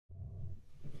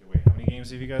games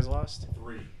have you guys lost?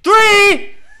 3.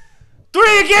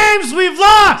 3 games we've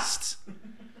lost!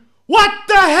 What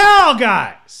the hell,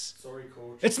 guys? Sorry,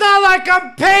 coach. It's not like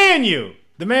I'm paying you.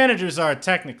 The managers are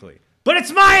technically. But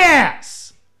it's my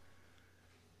ass.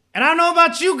 And I don't know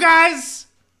about you guys,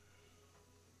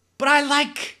 but I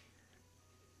like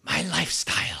my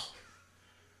lifestyle.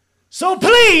 So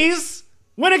please,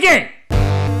 win a game.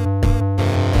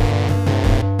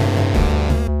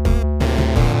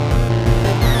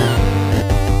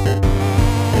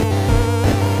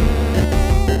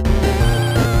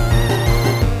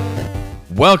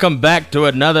 Welcome back to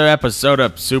another episode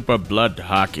of Super Blood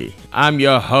Hockey. I'm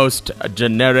your host, a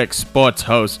generic sports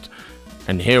host,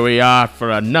 and here we are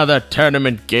for another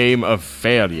tournament game of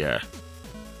failure.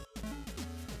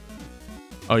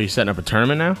 Oh, you setting up a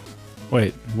tournament now?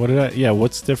 Wait, what did I... Yeah,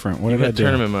 what's different? What did I do?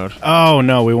 Tournament mode. Oh,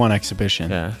 no, we won exhibition.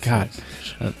 Yeah. God,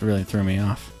 that really threw me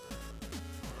off.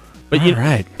 But All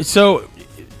right. So,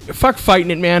 fuck fighting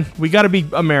it, man. We gotta be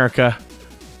America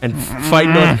and fight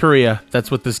North Korea. That's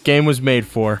what this game was made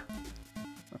for.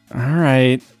 All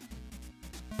right.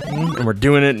 And we're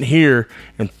doing it here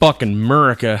in fucking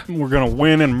America. We're going to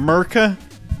win in Merca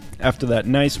after that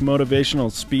nice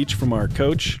motivational speech from our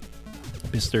coach,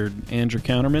 Mr. Andrew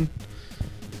Counterman.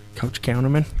 Coach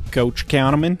Counterman? Coach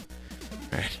Counterman.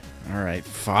 Alright. All right,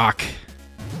 fuck.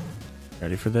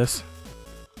 Ready for this?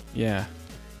 Yeah.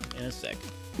 In a sec.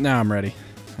 Now I'm ready.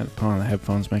 I had to put on the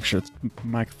headphones, make sure the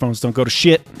microphones don't go to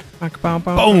shit. Boom.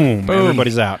 Boom!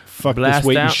 Everybody's out. Fuck Blast this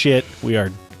waiting out. shit. We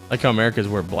are... Like how Americans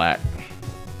wear black.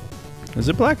 Is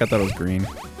it black? I thought it was green.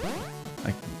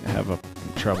 I have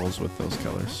troubles with those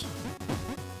colors.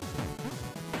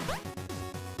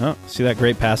 Oh, see that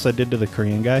great pass I did to the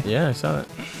Korean guy? Yeah, I saw that.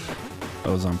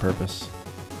 That was on purpose.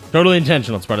 Totally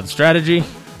intentional. It's part of the strategy.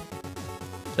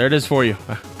 There it is for you.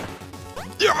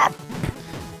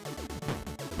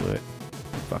 Blew it.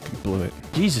 Fucking blew it.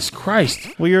 Jesus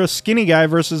Christ. Well, you're a skinny guy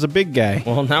versus a big guy.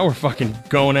 Well, now we're fucking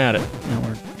going at it. Now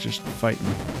we're just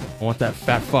fighting. I want that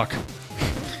fat fuck.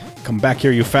 Come back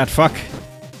here, you fat fuck.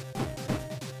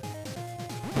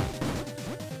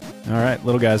 All right,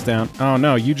 little guy's down. Oh,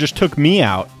 no, you just took me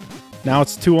out. Now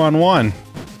it's 2-on-1.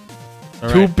 All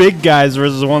Two right. big guys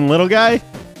versus one little guy?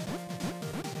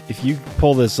 If you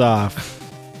pull this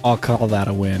off, I'll call that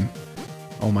a win.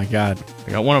 Oh, my God.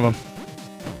 I got one of them.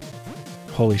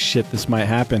 Holy shit, this might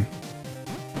happen.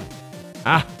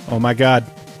 Ah. Oh, my God.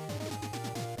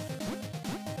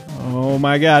 Oh,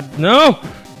 my God. No.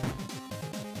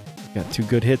 Got 2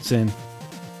 good hits in.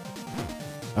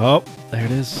 Oh, there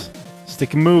it is.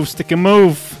 Stick and move, stick and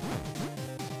move.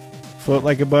 Float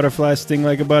like a butterfly, sting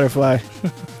like a butterfly.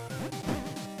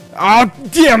 Oh,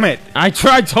 damn it! I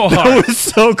tried so hard. That was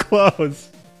so close.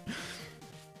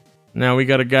 Now we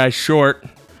got a guy short.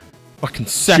 Fucking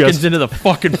seconds into the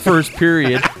fucking first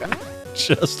period.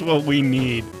 Just what we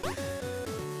need.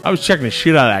 I was checking the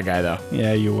shit out of that guy, though.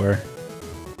 Yeah, you were.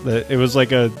 It was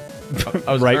like a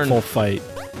I was rightful earning. fight.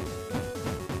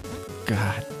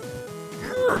 God.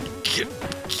 Get.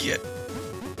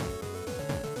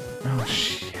 Oh,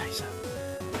 shit.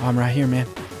 Oh, I'm right here, man.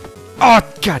 Oh,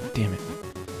 God damn it.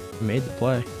 I made the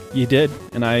play. You did,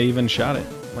 and I even shot it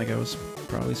like I was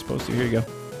probably supposed to. Here you go.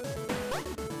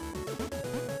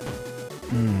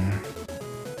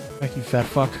 Thank you, fat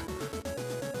fuck.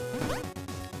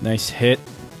 Nice hit.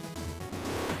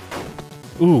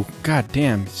 Ooh, god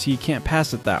damn. See, you can't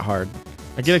pass it that hard.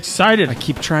 I get excited. I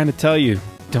keep trying to tell you,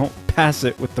 don't pass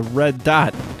it with the red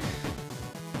dot.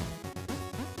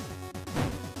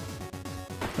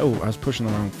 Oh, I was pushing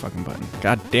the wrong fucking button.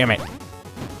 God damn it.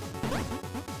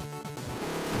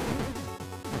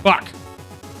 Fuck.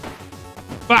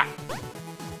 Fuck.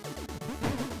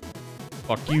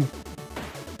 Fuck you.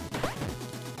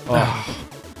 Oh.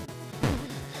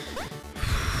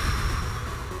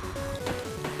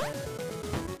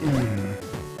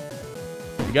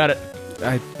 You got it.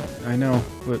 I know,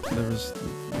 but there was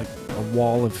like a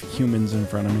wall of humans in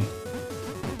front of me.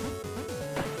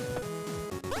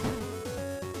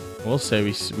 We'll say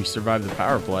we survived the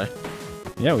power play.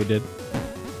 Yeah, we did.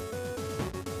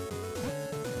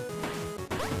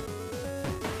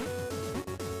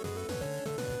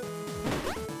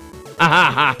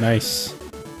 Nice.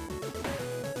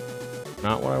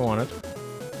 Not what I wanted.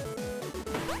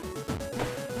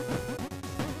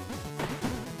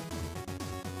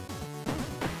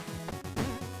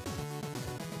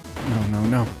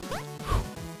 No.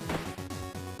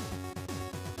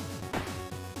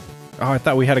 Oh, I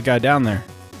thought we had a guy down there.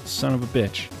 Son of a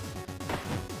bitch.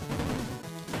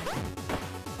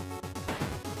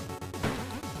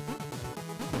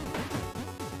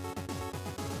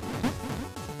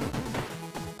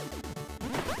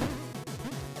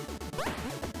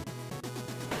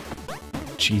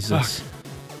 Jesus.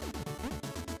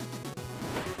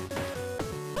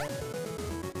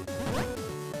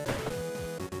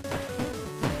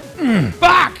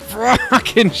 Fuck. Fuck!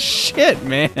 Fucking shit,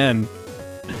 man.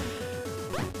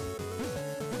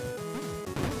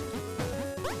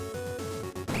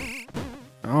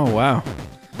 Oh, wow.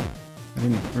 I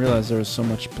didn't realize there was so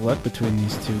much blood between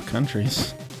these two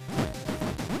countries.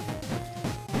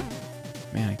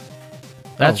 Man.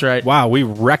 That's right. Wow, we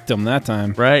wrecked them that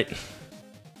time. Right.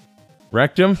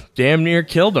 Wrecked him. Damn near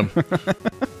killed him.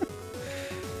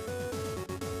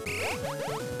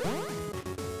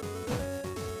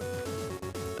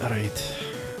 All right.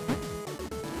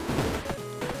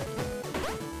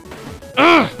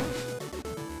 I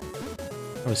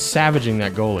was savaging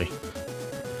that goalie.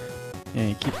 Yeah,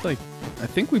 you keep like... I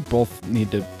think we both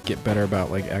need to get better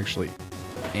about like actually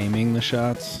aiming the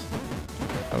shots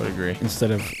I would agree.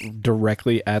 instead of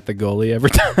directly at the goalie every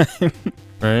time.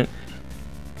 Right?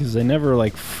 Because they never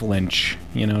like flinch,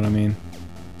 you know what I mean?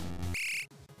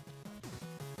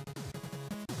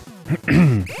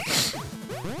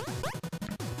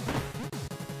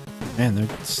 Man, they're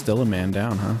still a man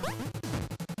down, huh?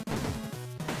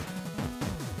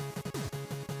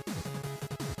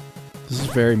 This is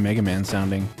very Mega Man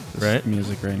sounding, this Right.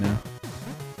 music right now.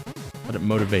 Let it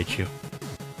motivate you.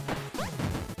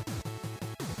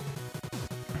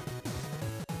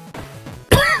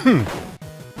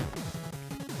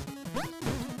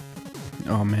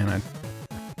 Oh man, I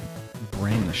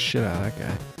brained the shit out of that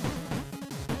guy.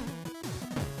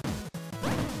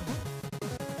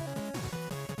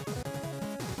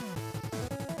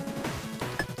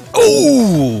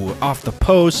 Ooh! Off the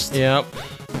post. Yep.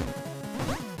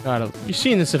 God, you've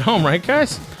seen this at home, right,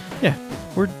 guys? Yeah,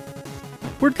 we're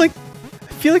like,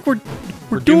 I feel like we're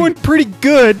doing pretty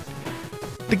good.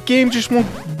 The game just won't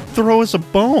throw us a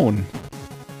bone.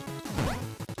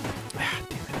 Ah,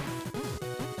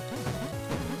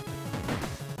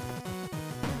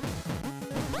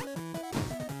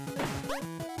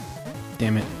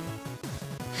 damn it.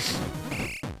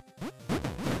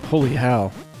 Holy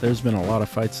hell. There's been a lot of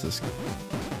fights this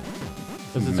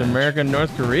Because it's match. America and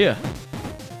North Korea.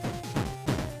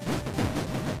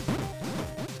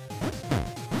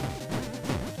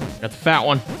 Got the fat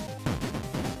one.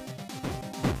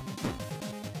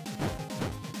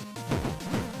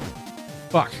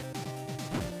 Fuck.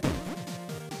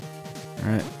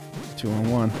 Alright,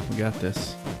 2-on-1. We got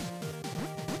this.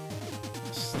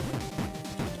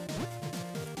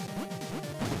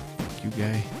 Fuck you,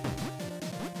 guy.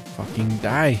 Fucking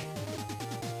die.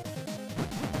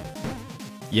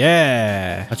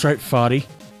 Yeah! That's right, Foddy.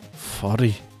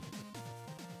 Foddy.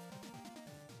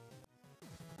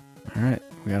 Alright,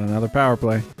 we got another power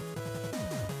play.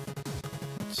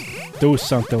 Let's do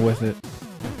something with it.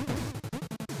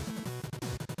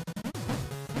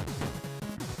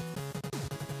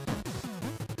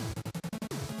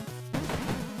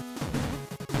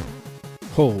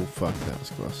 Oh, fuck, that was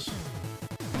close.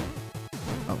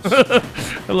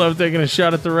 I love taking a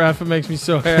shot at the ref. It makes me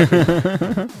so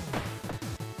happy.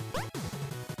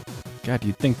 God,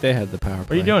 you'd think they had the power play.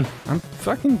 What are you doing? I'm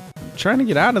fucking trying to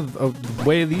get out of the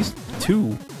way of these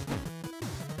two.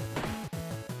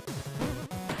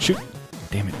 Shoot.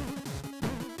 Damn it.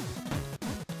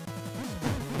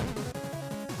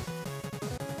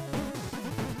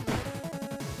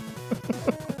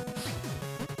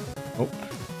 Oh.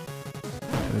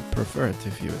 I would prefer it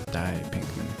if you would die,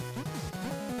 Pinkman.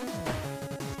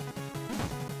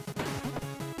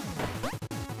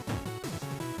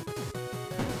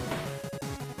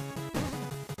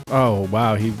 Oh,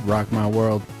 wow, he rocked my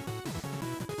world.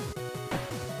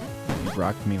 He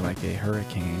rocked me like a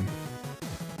hurricane.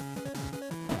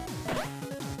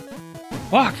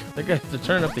 Fuck! They got to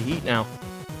turn up the heat now.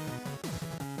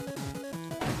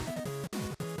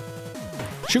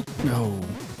 Shoot! No.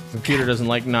 Computer doesn't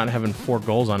like not having 4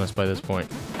 goals on us by this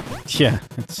point. Yeah,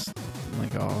 it's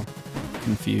like all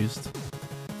confused.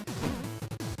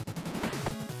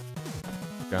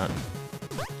 God.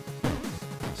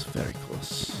 It's very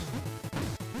close.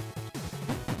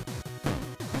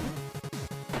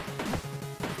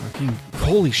 Fucking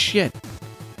holy shit!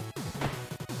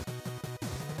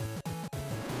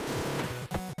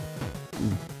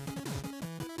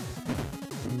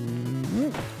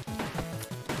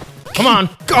 Come on!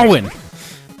 Going!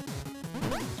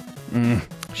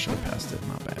 Should have passed it,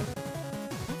 not bad.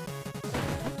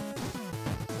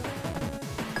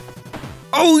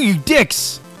 Oh, you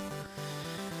dicks!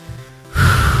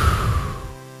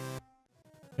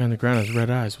 On the ground has red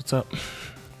eyes. What's up?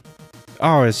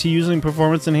 Oh, is he using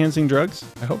performance-enhancing drugs?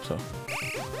 I hope so.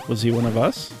 Was he one of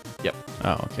us? Yep.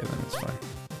 Oh, okay, then it's fine.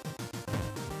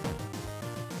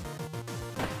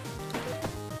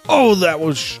 Oh, that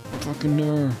was fucking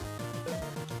there.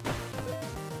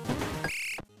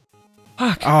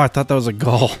 Fuck. Oh, I thought that was a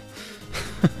goal.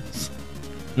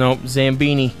 Nope,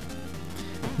 Zambini.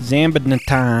 Zambina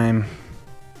time.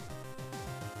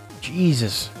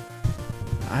 Jesus.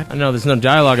 I know there's no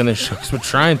dialogue in this show because we're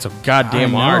trying so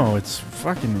goddamn I hard. know, it's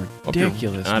fucking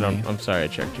ridiculous. I'm sorry I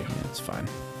checked you. Yeah, it's fine.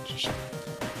 Just...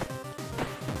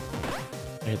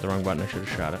 I hit the wrong button. I should have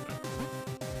shot it.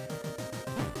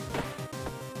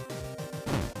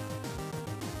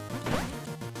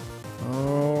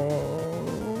 Oh.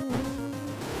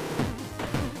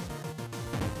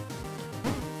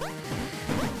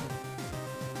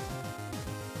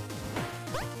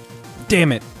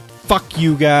 Damn it. Fuck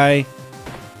you, guy.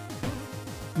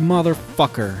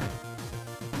 Motherfucker.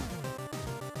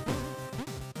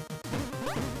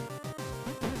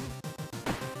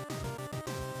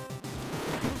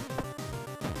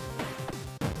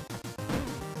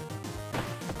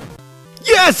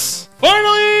 Yes!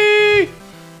 Finally!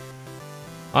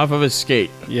 Off of his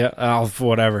skate. Yeah,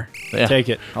 whatever. Yeah. Take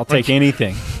it. I'll take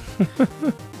anything. Good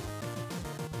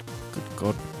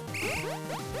God.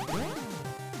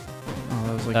 Oh,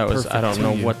 that was like perfect I don't to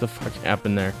know you. what the fuck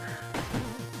happened there.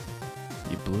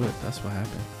 You blew it. That's what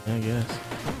happened. I guess.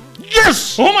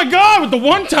 Yes! Oh my god, with the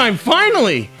one time,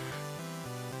 finally!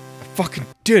 I fucking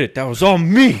did it. That was all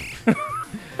me.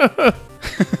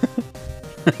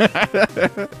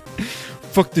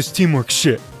 Fuck this teamwork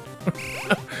shit.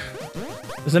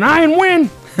 There's an iron win!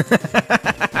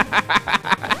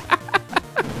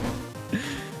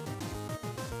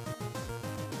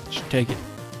 Should take it.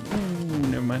 Ooh,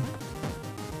 never mind.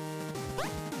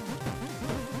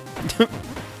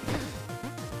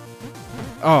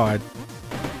 Oh, I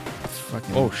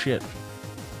fucking. Oh shit.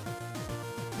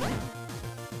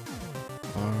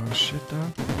 Oh shit,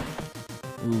 dog.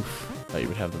 Oof. Thought you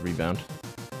would have the rebound.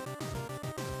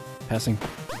 Passing.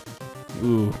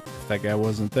 Ooh, if that guy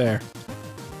wasn't there.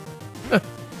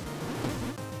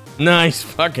 Nice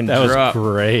fucking That drop. was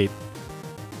great.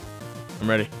 I'm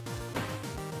ready.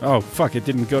 Oh, fuck, it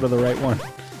didn't go to the right one.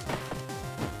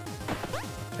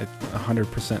 I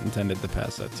 100% intended to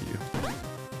pass that to you.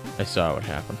 I saw what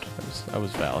happened. That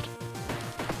was valid.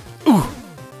 Ooh!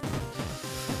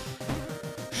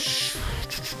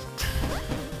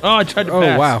 Oh, I tried to Oh,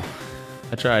 pass. wow.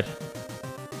 I tried.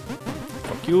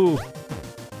 Fuck you.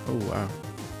 Oh, wow.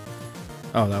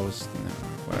 Oh, that was... No,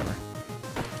 whatever.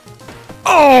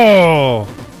 Oh!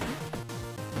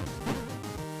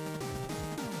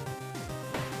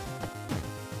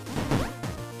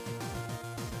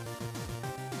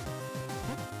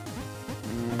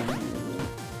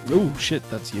 Oh, shit,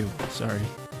 that's you. Sorry.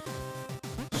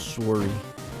 Sorry.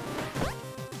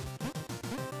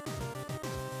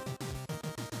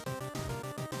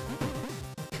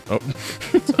 Oh,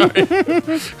 sorry.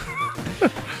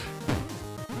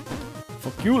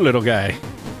 Fuck you, little guy.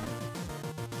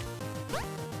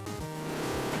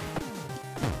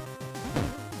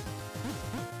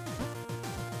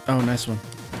 Oh, nice one.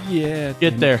 Yeah.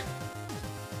 Get there.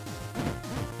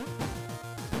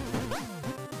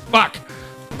 Fuck!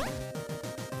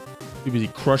 Too busy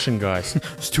crushing guys.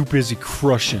 I was too busy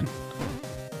crushing.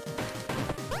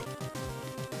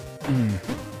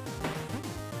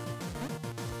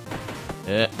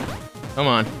 Yeah. Come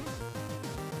on.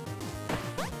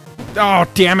 Oh,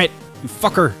 damn it. You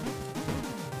fucker.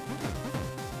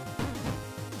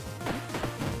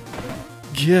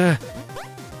 Yeah.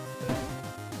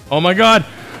 Oh my god!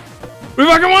 We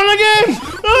fucking won the game!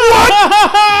 What?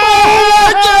 Oh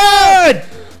my god!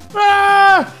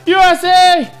 Ah!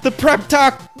 USA! The prep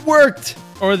talk worked.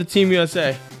 Or the Team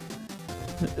USA.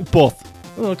 Both.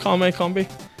 A little column A, column B.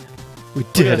 We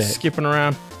did it. Skipping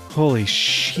around. Holy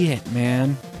shit,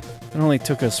 man. It only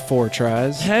took us 4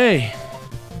 tries. Hey!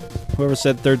 Whoever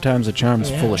said third time's a charm is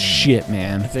full of shit, I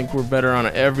man. think we're better on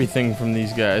everything from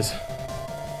these guys.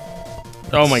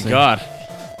 Oh my see. god.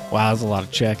 Wow, that's a lot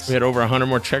of checks. We had over 100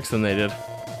 more checks than they did.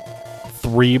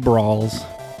 3 brawls.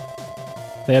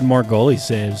 They had more goalie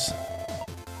saves.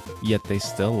 Yet they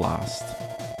still lost.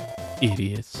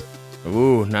 Idiots.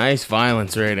 Ooh, nice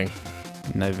violence rating.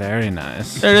 No, very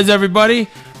nice. There it is, everybody.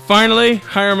 Finally,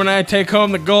 Hiram and I take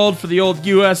home the gold for the old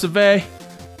US of A.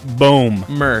 Boom.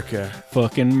 America.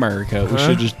 Fucking America. We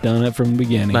should have just done it from the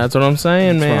beginning. That's what I'm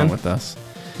saying, What's man. wrong with us?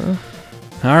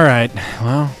 All right.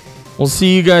 Well, We'll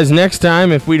see you guys next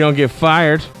time if we don't get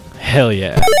fired. hell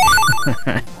yeah.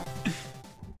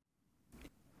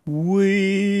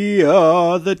 We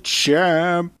are the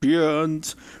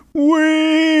champions.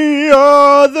 We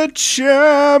are the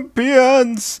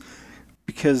champions.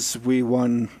 Because we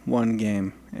won one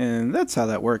game. And that's how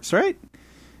that works, right?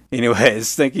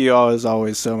 Anyways, thank you all as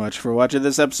always so much for watching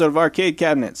this episode of Arcade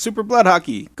Cabinet Super Blood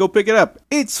Hockey. Go pick it up.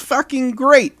 It's fucking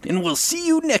great. And we'll see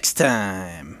you next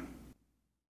time.